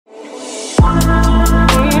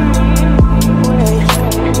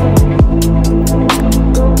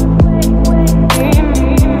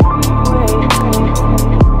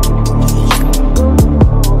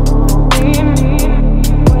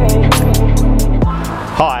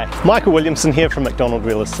Michael Williamson here from McDonald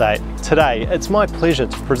Real Estate. Today it's my pleasure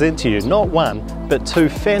to present to you not one but two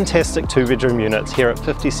fantastic two-bedroom units here at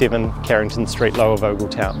 57 Carrington Street, Lower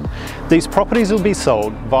Vogeltown. These properties will be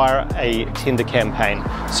sold via a tender campaign,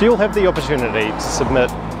 so you'll have the opportunity to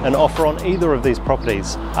submit an offer on either of these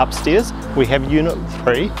properties. Upstairs we have Unit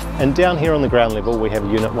 3 and down here on the ground level we have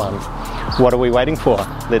Unit 1. What are we waiting for?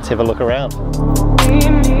 Let's have a look around.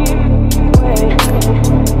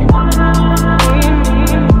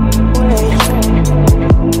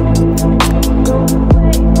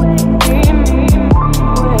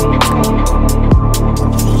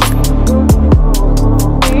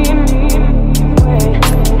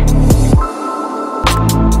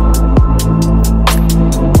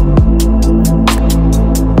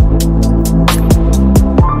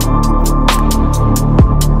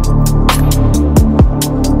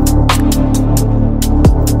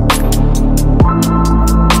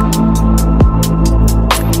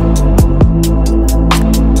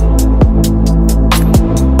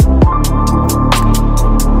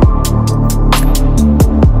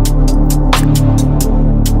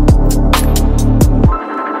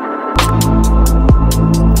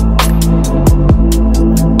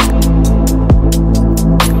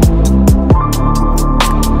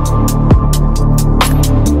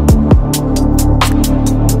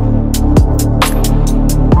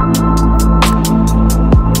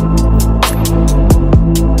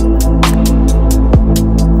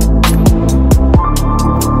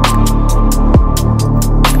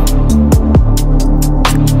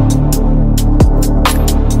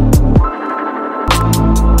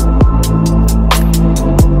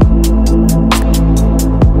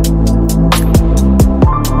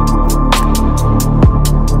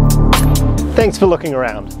 Thanks for looking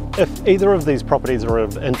around. If either of these properties are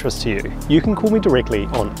of interest to you, you can call me directly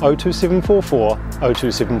on 02744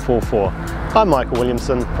 02744. I'm Michael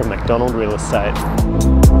Williamson from McDonald Real Estate.